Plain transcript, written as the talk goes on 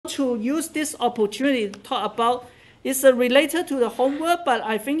to use this opportunity to talk about, it's related to the homework, but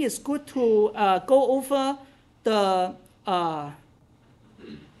I think it's good to go over the,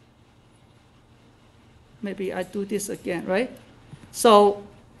 maybe I do this again, right? So,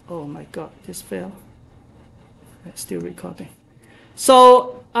 oh my God, this failed. It's still recording.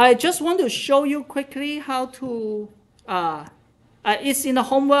 So I just want to show you quickly how to, it's in the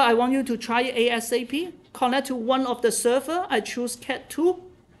homework. I want you to try it ASAP. Connect to one of the server. I choose Cat2.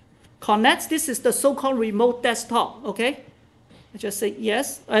 Connect. This is the so-called remote desktop, okay? I just say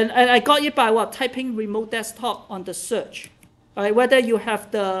yes. And I got it by what? Typing remote desktop on the search. All right, whether you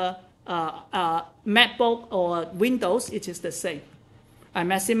have the MacBook or Windows, it is the same. I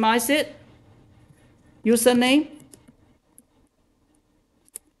maximize it. Username.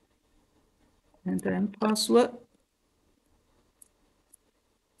 And then password.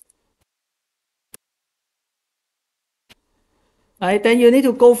 All right, then you need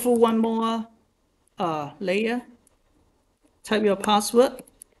to go through one more layer. Type your password.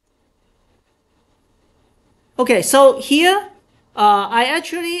 Okay, so here I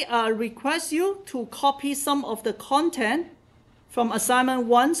actually request you to copy some of the content from assignment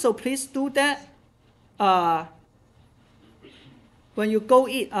 1. So please do that when you go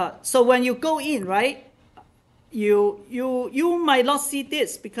in. So when you go in, right? You might not see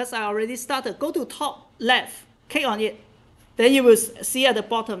this because I already started. Go to top left, click on it. Then you will see at the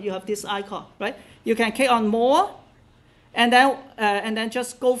bottom you have this icon, right? You can click on more, and then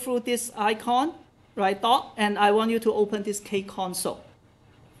just go through this icon, right dot, and I want you to open this K console.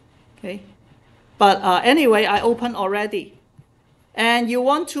 Okay, but anyway, I opened already, and you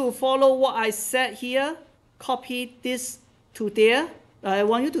want to follow what I said here. Copy this to there. I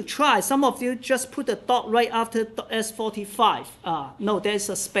want you to try. Some of you just put the dot right after S45. No, there's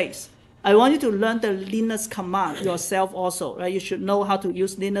a space. I want you to learn the Linux command yourself also, right? You should know how to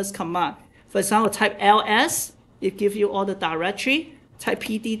use Linux command. For example, type ls, it gives you all the directory. Type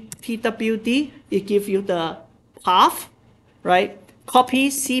pwd, it gives you the path, right? Copy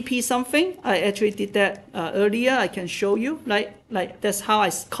cp something. I actually did that earlier. I can show you, like that's how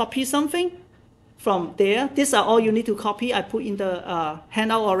I copy something from there. These are all you need to copy. I put in the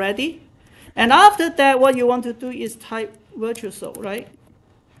handout already. And after that, what you want to do is type Virtuoso, right?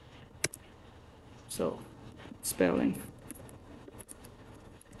 So, spelling.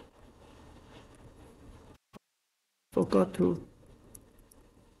 Forgot to.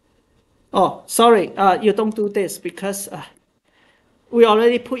 Oh, sorry. You don't do this because we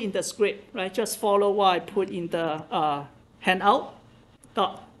already put in the script, right? Just follow what I put in the handout.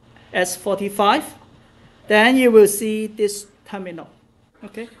 S45. Then you will see this terminal.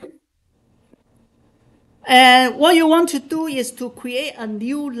 Okay. And what you want to do is to create a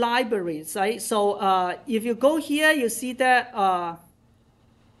new library, right? So if you go here, you see that I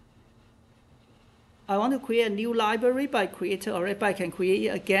want to create a new library, but I created already, but I can create it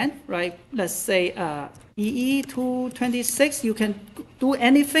again, right? Let's say EE226, you can do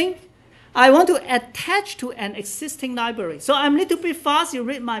anything. I want to attach to an existing library. So I'm a little bit fast. You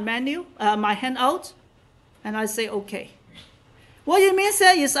read my menu, my handout, and I say, okay. What it means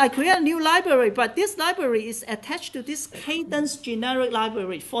is I create a new library, but this library is attached to this Cadence generic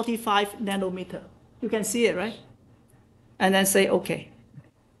library, 45 nanometer. You can see it, right? And then say, okay.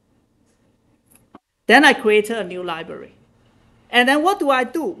 Then I created a new library. And then what do I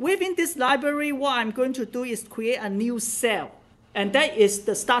do? Within this library, what I'm going to do is create a new cell. And that is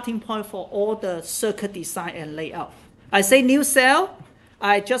the starting point for all the circuit design and layout. I say new cell.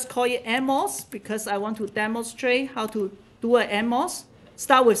 I just call it MOS because I want to demonstrate how to do an MOS.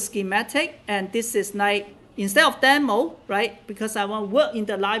 Start with schematic, and this is like, instead of demo, right, because I want to work in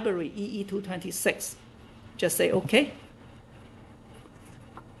the library, EE226. Just say OK.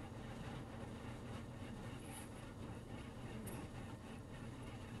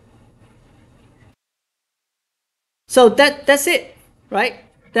 So that's it, right?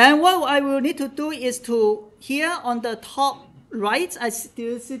 Then what I will need to do is to, here on the top right, do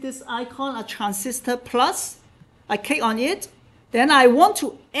you see this icon, a transistor plus? I click on it. Then I want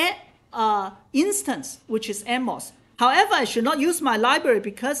to add an instance, which is MOS. However, I should not use my library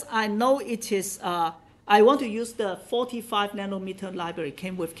because I know it is, I want to use the 45 nanometer library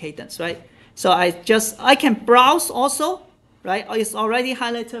came with Cadence, right? So I can browse also, right? It's already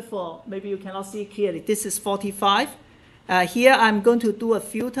highlighted for, maybe you cannot see it clearly. This is 45. Here I'm going to do a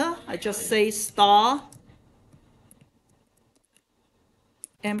filter. I just say star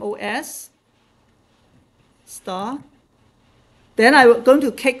MOS star. Then I'm going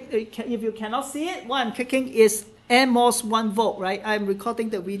to click, if you cannot see it, what I'm clicking is MOS 1 volt, right? I'm recording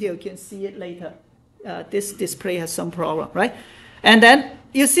the video, you can see it later. This display has some problem, right? And then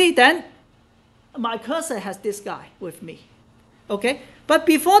you see, then my cursor has this guy with me. Okay? But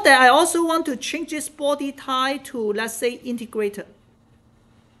before that, I also want to change this body type to, let's say, integrated.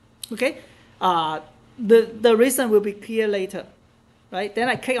 Okay? The reason will be clear later. Right? Then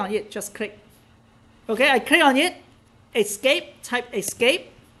I click on it, just click. Okay, I click on it, escape, type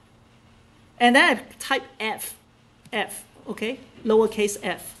escape, and then I type F, okay, lowercase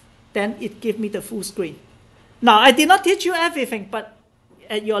f. Then it gives me the full screen. Now, I did not teach you everything, but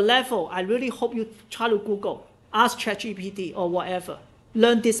at your level, I really hope you try to Google, ask ChatGPT or whatever.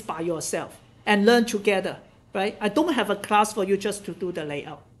 Learn this by yourself and learn together, right? I don't have a class for you just to do the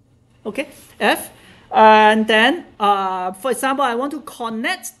layout. Okay, F. And then, for example, I want to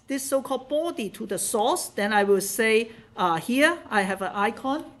connect this so-called body to the source. Then I will say, here I have an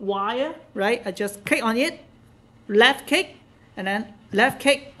icon, wire, right? I just click on it, left click, and then left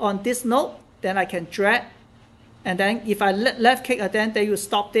click on this node. Then I can drag. And then if I left click, then they will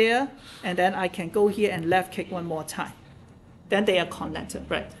stop there. And then I can go here and left click one more time. Then they are connected,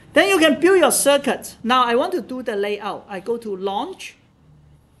 right? Then you can build your circuit. Now I want to do the layout. I go to launch.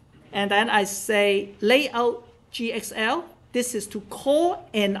 And then I say layout GXL. This is to call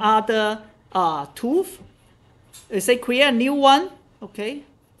another tool. I say create a new one. Okay,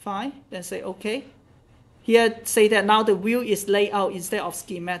 fine. Then say okay. Here say that now the view is layout instead of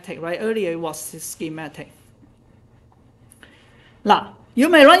schematic, right? Earlier it was schematic. Now, you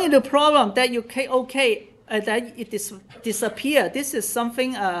may run into the problem that you click OK, then it disappears. This is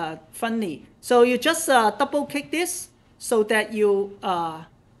something funny. So you just double click this so that you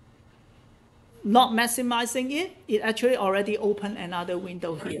not maximizing it, it actually already opened another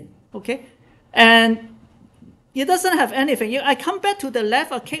window here, okay? And it doesn't have anything. I come back to the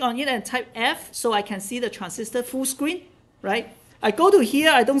left, I click on it and type F so I can see the transistor full screen, right? I go to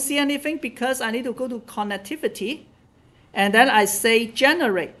here, I don't see anything because I need to go to connectivity. And then I say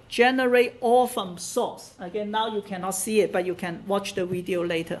generate all from source. Again, now you cannot see it, but you can watch the video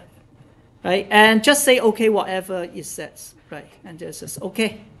later, right? And just say okay, whatever it says, right? And just says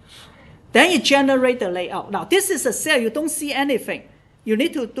okay. Then it generates the layout. Now, this is a cell. You don't see anything. You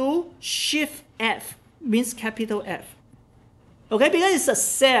need to do Shift F, means capital F. Okay, because it's a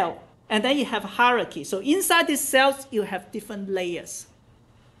cell, and then you have hierarchy. So inside these cells, you have different layers.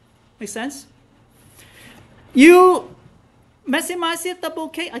 Make sense? You maximize it, double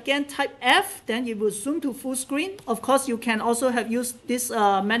click, again type F, then it will zoom to full screen. Of course, you can also have used this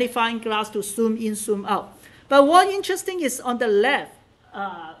magnifying glass to zoom in, zoom out. But what interesting is on the left,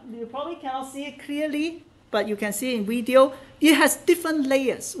 you probably cannot see it clearly, but you can see in video, it has different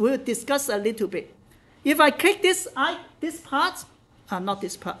layers. We'll discuss a little bit. If I click this part, not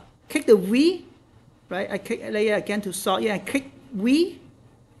this part, click the V, right? I click layer again to sort, yeah, I click V.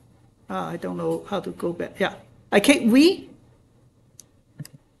 I don't know how to go back, yeah. I click V,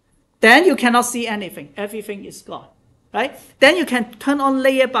 then you cannot see anything. Everything is gone, right? Then you can turn on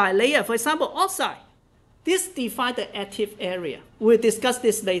layer by layer. For example, oxide. This defines the active area. We'll discuss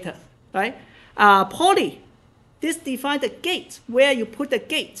this later, right? Poly, this defines the gate, where you put the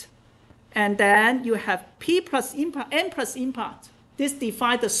gate. And then you have P plus impart, N plus impart. This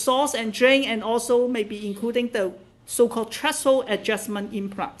defines the source and drain, and also maybe including the so-called threshold adjustment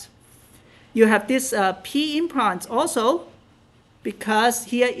implant. You have this P implant also, because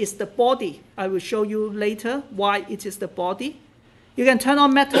here is the body. I will show you later why it is the body. You can turn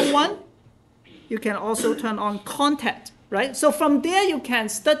on metal one. You can also turn on contact, right? So from there, you can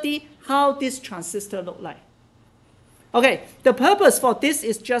study how this transistor look like. Okay, the purpose for this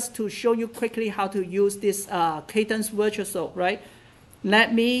is just to show you quickly how to use this Cadence Virtuoso, right?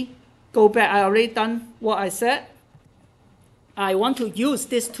 Let me go back. I already done what I said. I want to use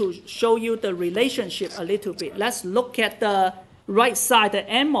this to show you the relationship a little bit. Let's look at the right side, the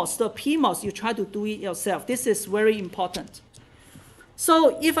NMOS, the PMOS. You try to do it yourself. This is very important.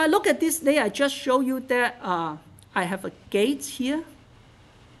 So if I look at this layer, I just show you that I have a gate here,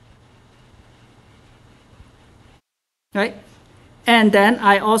 right? And then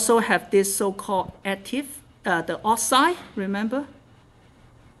I also have this so-called active, the oxide, remember?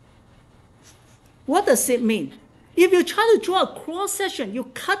 What does it mean? If you try to draw a cross-section, you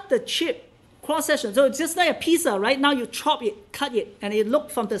cut the chip cross-section. So it's just like a pizza, right? Now you chop it, cut it, and it look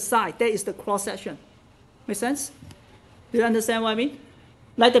from the side. That is the cross-section. Make sense? Do you understand what I mean?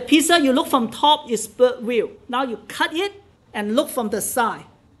 Like the pizza, you look from top, is bird view. Now you cut it and look from the side.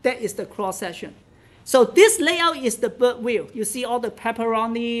 That is the cross-section. So this layout is the bird view. You see all the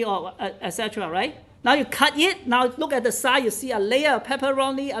pepperoni or etc., right? Now you cut it. Now look at the side. You see a layer of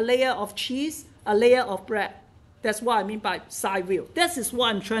pepperoni, a layer of cheese, a layer of bread. That's what I mean by side view. This is what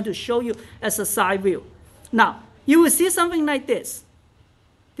I'm trying to show you as a side view. Now, you will see something like this.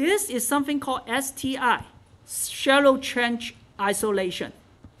 This is something called STI, shallow trench isolation.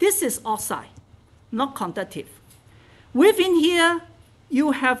 This is oxide, not conductive. Within here,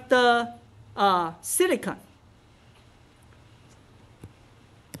 you have the silicon.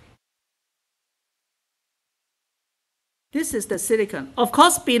 This is the silicon. Of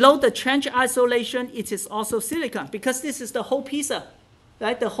course, below the trench isolation, it is also silicon because this is the whole pizza,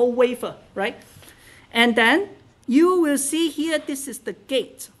 right? The whole wafer, right? And then you will see here, this is the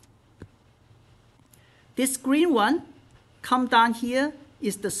gate. This green one, come down here,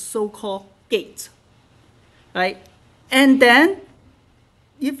 is the so-called gate, right? And then,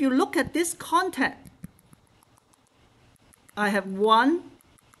 if you look at this contact, I have 1,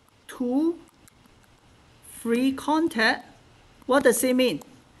 2, 3 contact. What does it mean?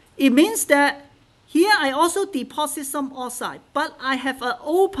 It means that here I also deposit some oxide, but I have an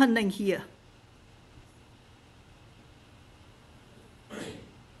opening here.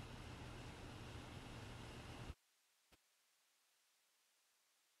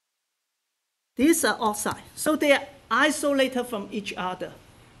 These are oxide, so they are isolated from each other.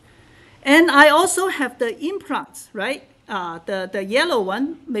 And I also have the implants, right? The yellow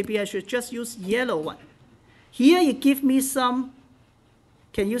one, maybe I should just use yellow one. Here you give me some,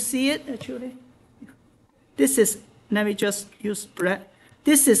 can you see it actually? This is, let me just use red.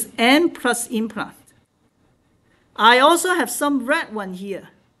 This is N plus implant. I also have some red one here.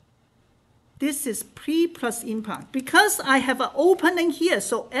 This is P plus implant. Because I have an opening here,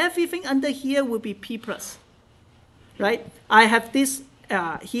 so everything under here will be P plus, right? I have this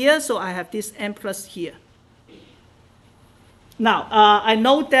here, so I have this N plus here. Now, I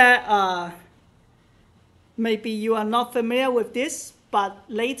know that maybe you are not familiar with this, but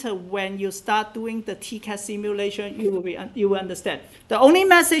later when you start doing the TCAD simulation, you will understand. The only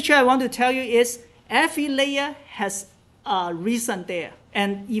message I want to tell you is every layer has a reason there,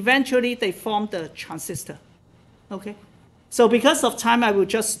 and eventually they form the transistor, okay? So because of time, I will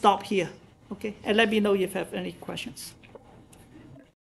just stop here, okay? And let me know if you have any questions.